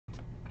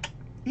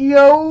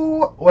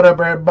Yo, what up,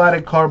 everybody?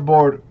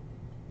 Cardboard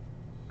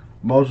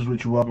Moses,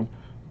 with you. Welcome.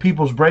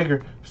 People's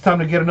Breaker. It's time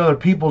to get another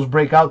People's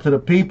Break out to the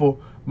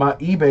people, my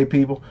eBay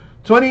people.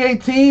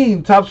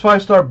 2018 Topps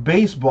 5-Star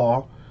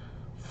Baseball.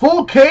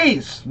 Full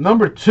case,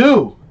 number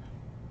 2.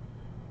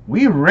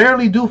 We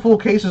rarely do full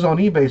cases on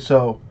eBay,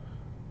 so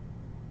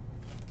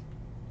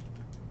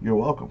you're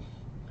welcome.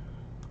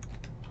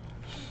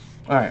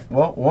 Alright,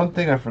 well, one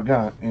thing I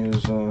forgot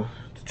is to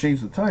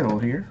change the title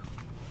here.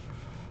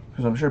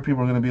 Because I'm sure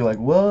people are going to be like,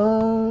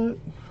 what?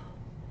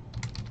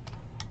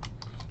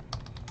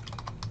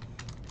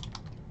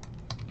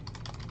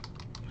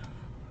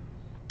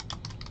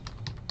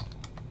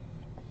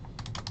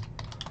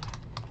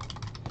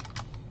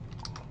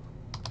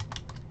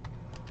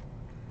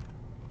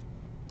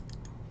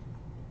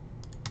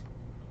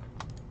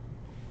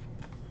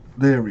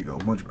 There we go,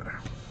 much better.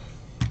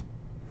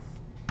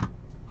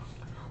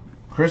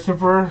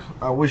 Christopher,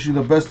 I wish you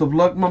the best of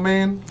luck, my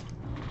man.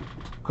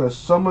 Cause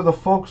some of the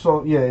folks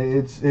on, yeah,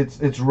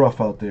 it's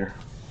rough out there.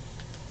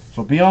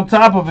 So be on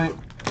top of it.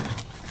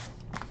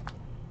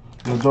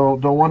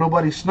 Don't want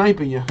nobody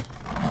sniping you.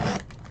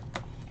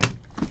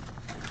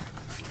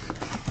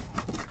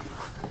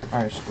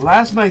 All right, so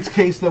last night's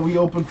case that we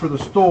opened for the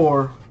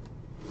store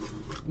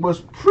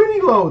was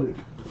pretty loaded.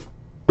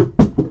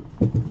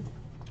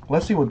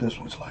 Let's see what this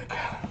one's like.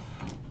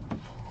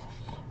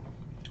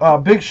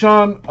 Big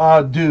Sean,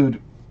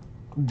 dude,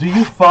 do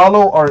you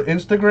follow our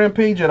Instagram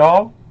page at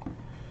all?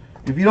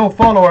 If you don't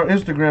follow our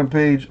Instagram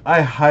page,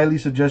 I highly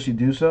suggest you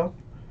do so.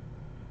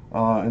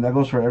 And that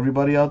goes for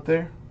everybody out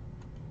there.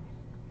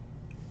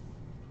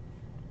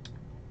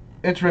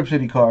 It's Rip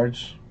City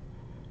Cards.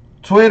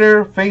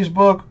 Twitter,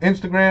 Facebook,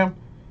 Instagram.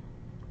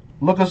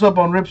 Look us up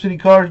on Rip City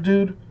Cards,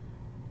 dude.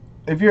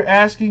 If you're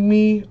asking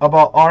me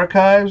about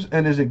archives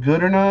and is it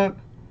good or not,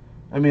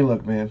 I mean,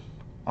 look, man.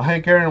 A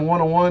Hank Aaron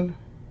 101.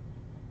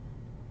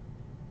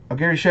 A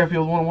Gary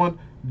Sheffield 101.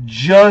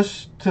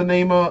 Just to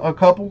name a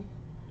couple.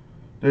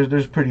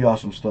 There's pretty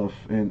awesome stuff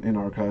in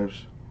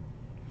archives.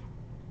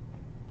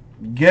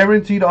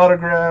 Guaranteed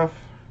autograph.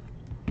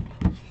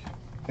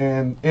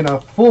 And in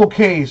a full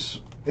case,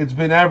 it's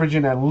been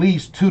averaging at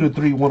least 2 to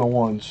 3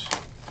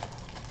 101s.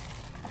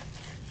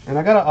 And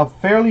I got a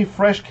fairly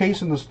fresh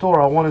case in the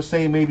store. I want to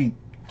say maybe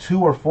 2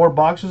 or 4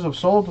 boxes have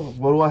sold.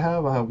 What do I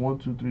have? I have 1,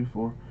 2, 3,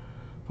 4,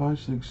 5,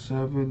 6,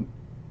 7,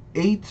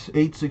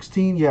 8,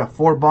 16. Yeah,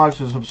 4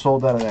 boxes have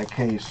sold out of that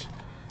case.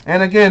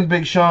 And again,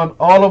 Big Sean,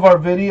 all of our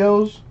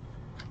videos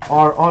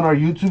are on our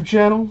YouTube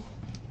channel.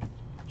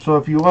 So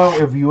if you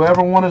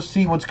ever want to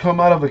see what's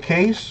come out of a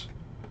case,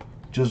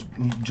 just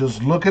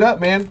look it up,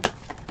 man.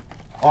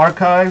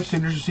 Archive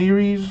Signature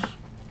Series,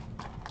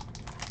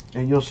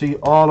 and you'll see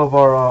all of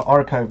our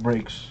archive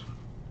breaks.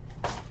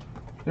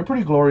 They're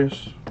pretty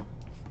glorious.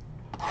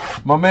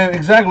 My man,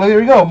 exactly, there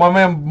you go. My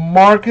man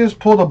Marcus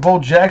pulled a Bo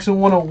Jackson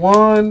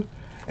 101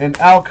 and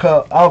Al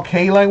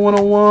Kaline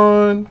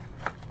 101.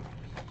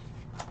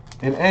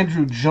 And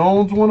Andrew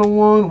Jones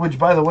 101, which,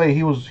 by the way,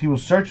 he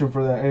was searching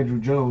for that Andrew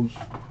Jones.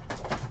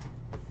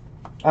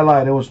 I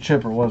lied, it was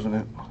Chipper, wasn't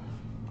it?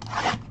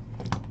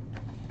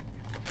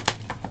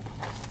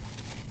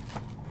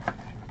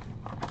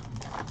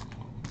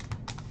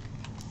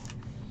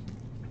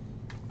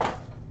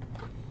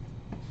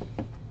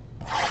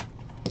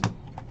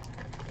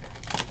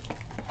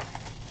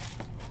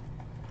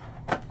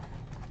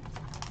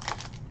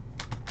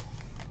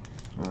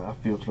 That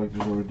feels like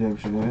there's a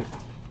redemption in it.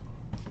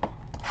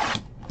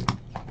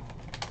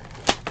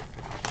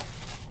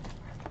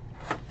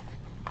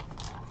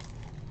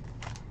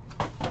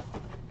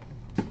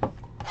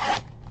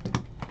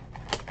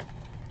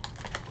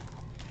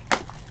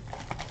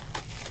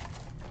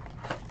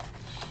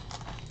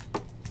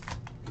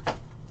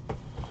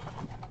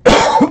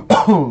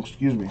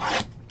 Excuse me.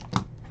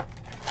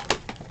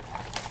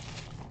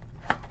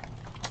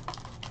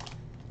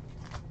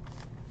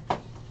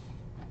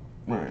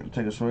 Alright,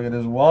 take a swig of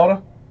this water.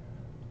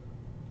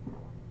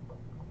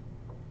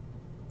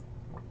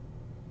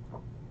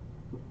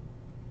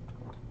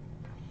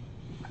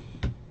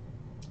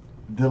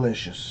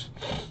 Delicious.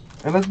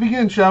 And let's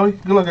begin, shall we?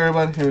 Good luck,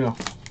 everybody. Here we go.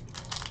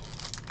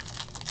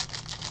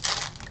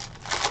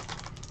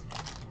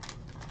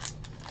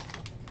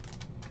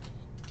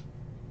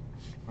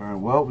 Alright,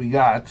 well, we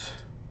got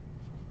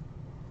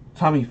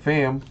Tommy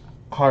Pham,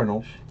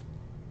 Cardinals.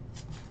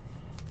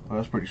 Oh,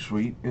 that's pretty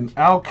sweet. And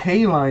Al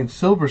Kaline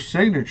silver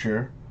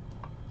signature,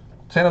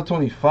 10 of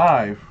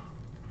 25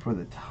 for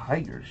the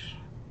Tigers.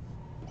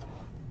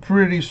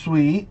 Pretty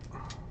sweet.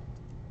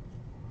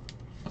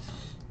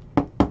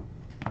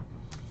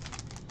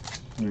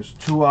 There's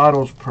 2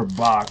 autos per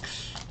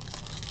box.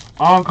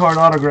 On-card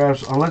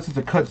autographs, unless it's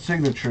a cut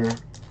signature,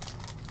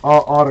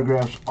 all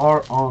autographs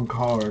are on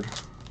card.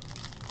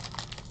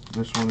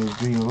 This one is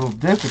being a little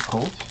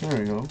difficult. There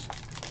we go.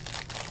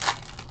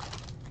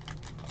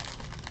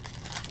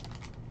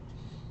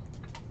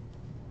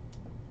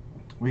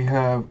 We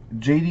have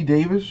J.D.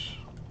 Davis,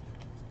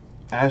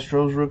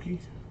 Astros rookie.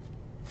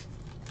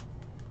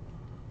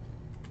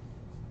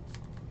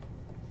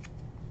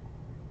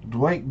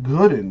 Dwight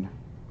Gooden,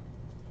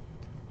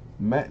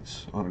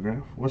 Mets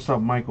autograph. What's up,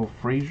 Michael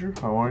Frazier?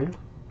 How are you?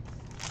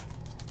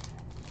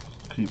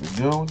 Keep it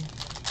going.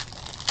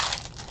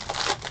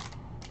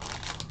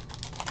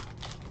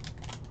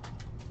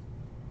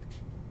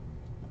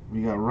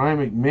 We got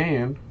Ryan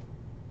McMahon,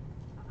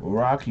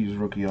 Rockies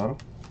rookie auto.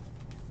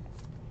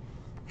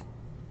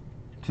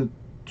 To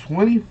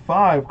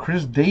 25,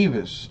 Chris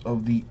Davis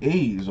of the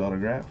A's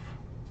autograph.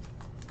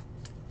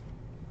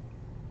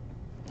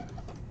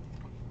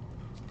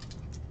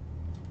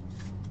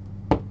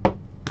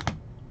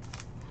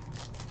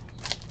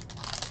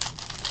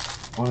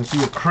 Want to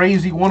see a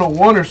crazy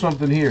 101 or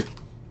something here.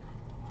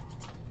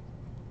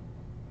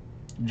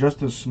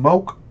 Justin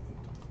Smoke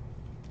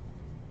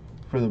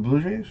for the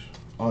Blue Jays.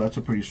 Oh, that's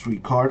a pretty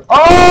sweet card.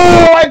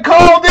 Oh, I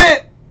called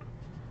it!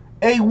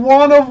 A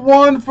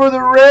 1/1 for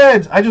the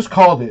Reds. I just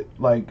called it.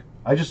 Like,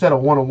 I just said a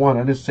 1/1.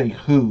 I didn't say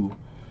who.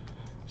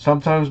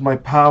 Sometimes my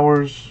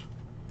powers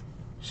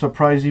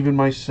surprise even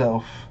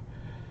myself.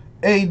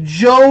 A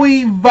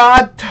Joey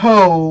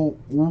Votto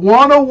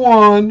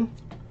 1/1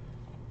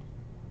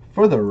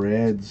 for the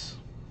Reds.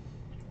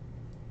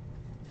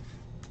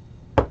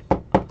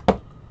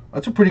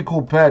 That's a pretty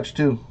cool patch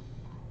too.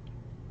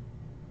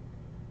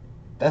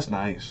 That's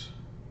nice.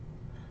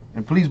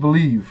 And please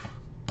believe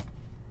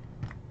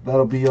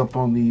that'll be up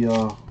on the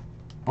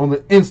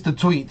Insta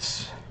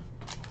tweets.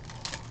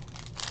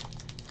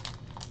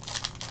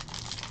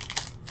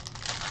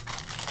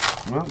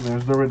 Well,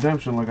 there's the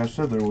redemption, like I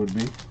said there would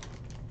be.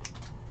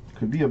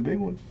 Could be a big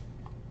one.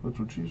 That's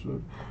what she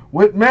said.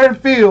 Whit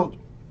Merrifield,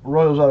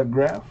 Royals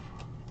autograph.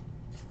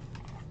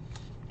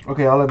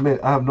 Okay, I'll admit,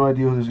 I have no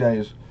idea who this guy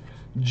is.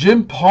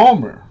 Jim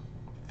Palmer,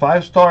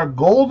 5-star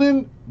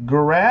Golden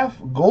Giraffe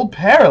Gold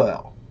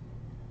Parallel.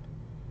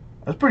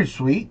 That's pretty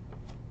sweet.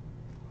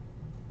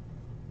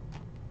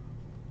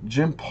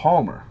 Jim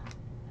Palmer.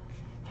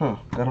 Huh,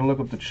 gotta look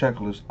up the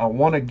checklist. I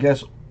want to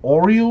guess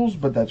Orioles,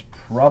 but that's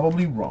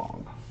probably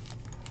wrong.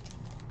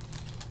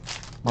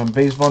 My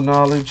baseball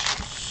knowledge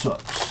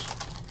sucks.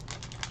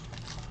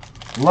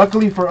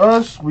 Luckily for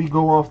us, we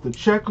go off the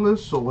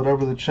checklist, so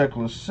whatever the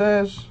checklist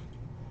says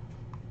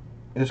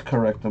is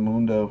correct,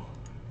 Amundo.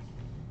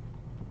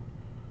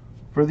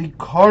 For the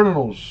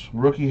Cardinals,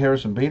 rookie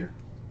Harrison Bader.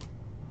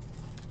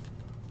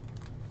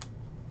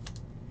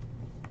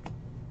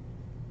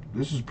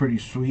 This is pretty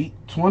sweet.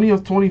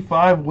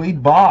 20/25,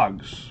 Wade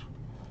Boggs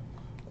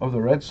of the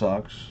Red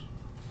Sox.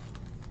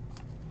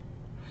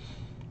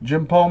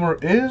 Jim Palmer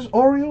is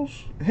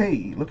Orioles?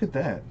 Hey, look at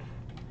that.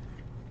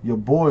 Your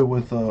boy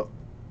with a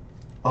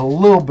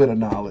little bit of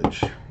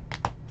knowledge.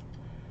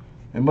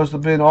 It must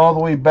have been all the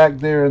way back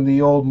there in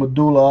the old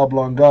medulla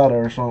oblongata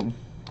or something.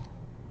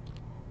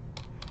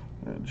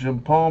 Jim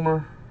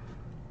Palmer,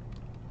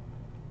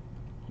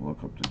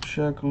 look up the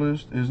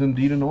checklist, is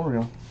indeed an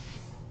Oriole.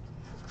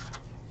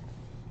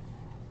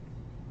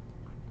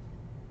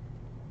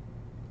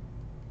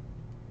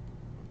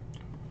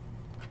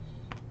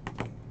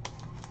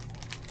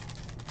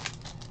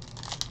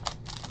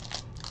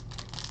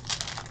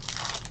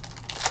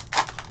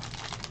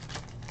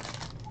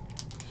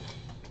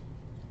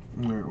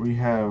 There we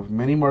have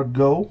Manny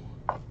Margot,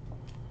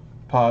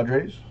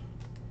 Padres.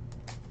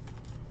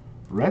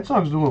 Red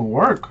Sox doing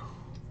work.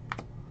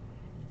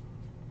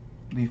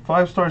 The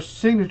 5-star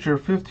signature,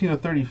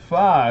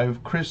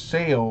 15/35, Chris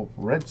Sale,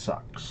 Red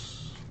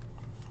Sox.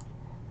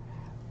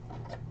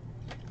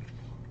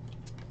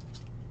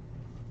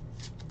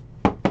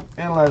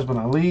 And last but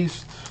not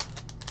least,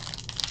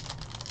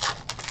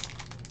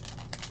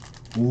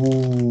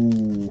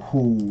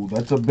 ooh,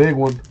 that's a big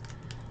one.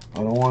 I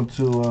don't want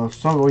to.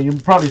 Well, you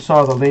probably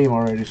saw the name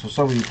already, so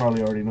some of you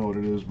probably already know what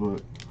it is,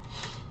 but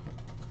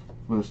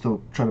I'm gonna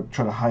still try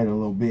to hide it a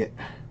little bit.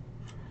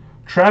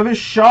 Travis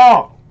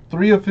Shaw,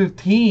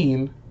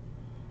 3/15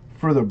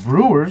 for the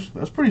Brewers.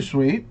 That's pretty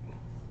sweet,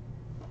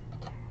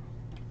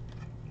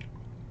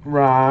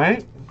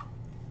 right?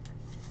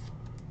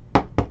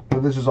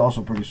 And this is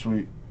also pretty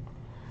sweet.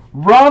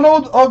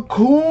 Ronald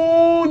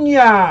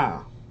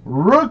Acuna,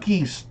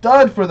 rookie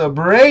stud for the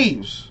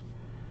Braves.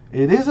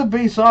 It is a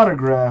base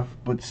autograph,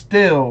 but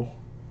still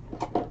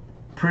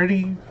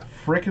pretty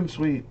freaking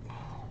sweet.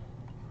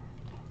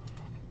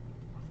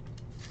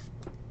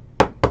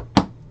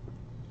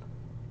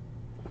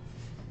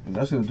 And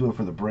that's going to do it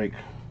for the break.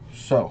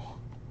 So,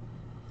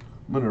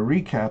 I'm going to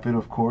recap it,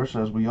 of course,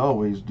 as we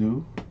always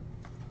do.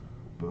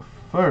 But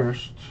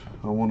first,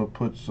 I want to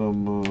put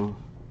some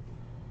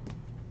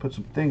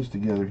things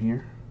together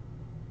here.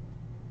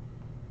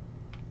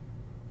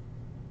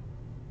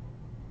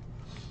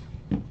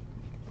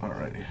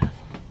 Alrighty.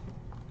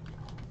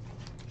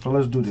 So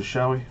let's do this,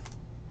 shall we?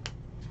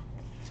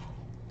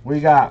 We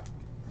got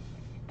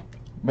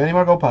Manny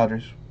Margot,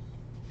 Padres.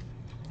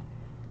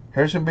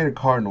 Harrison Bader,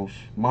 Cardinals.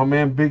 My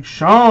man Big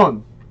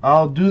Sean.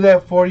 I'll do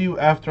that for you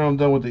after I'm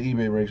done with the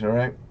eBay breaks,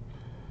 alright?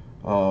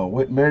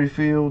 Whit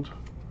Merrifield,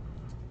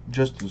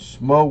 Justin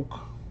Smoke,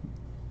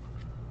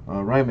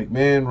 Ryan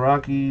McMahon,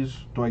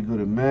 Rockies, Dwight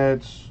Gooden,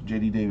 Mets,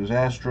 JD Davis,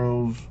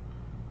 Astros,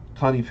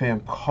 Tony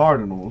Pham,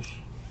 Cardinals.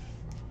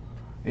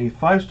 A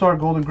 5-star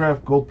Golden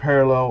Graph Gold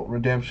Parallel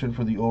redemption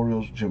for the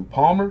Orioles, Jim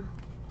Palmer.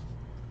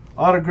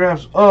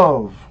 Autographs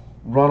of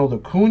Ronald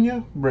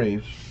Acuna,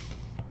 Braves.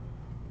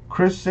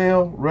 Chris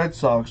Sale, Red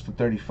Sox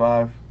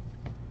 /35.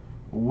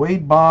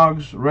 Wade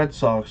Boggs, Red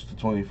Sox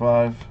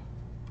 /25.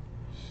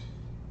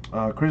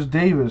 Chris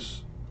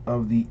Davis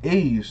of the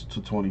A's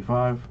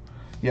 /25.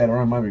 Yeah, don't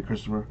remind me,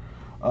 Christopher.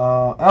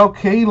 Al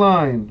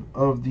Kaline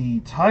of the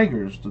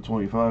Tigers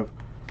 /25.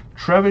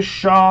 Travis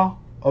Shaw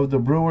of the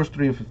Brewers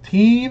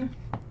 3/15.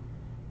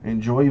 And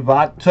Joey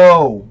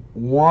Votto,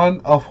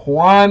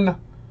 1/1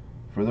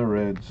 for the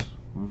Reds.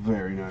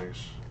 Very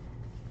nice.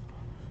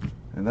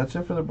 And that's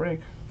it for the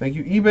break. Thank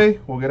you, eBay.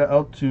 We'll get it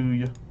out to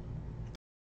you.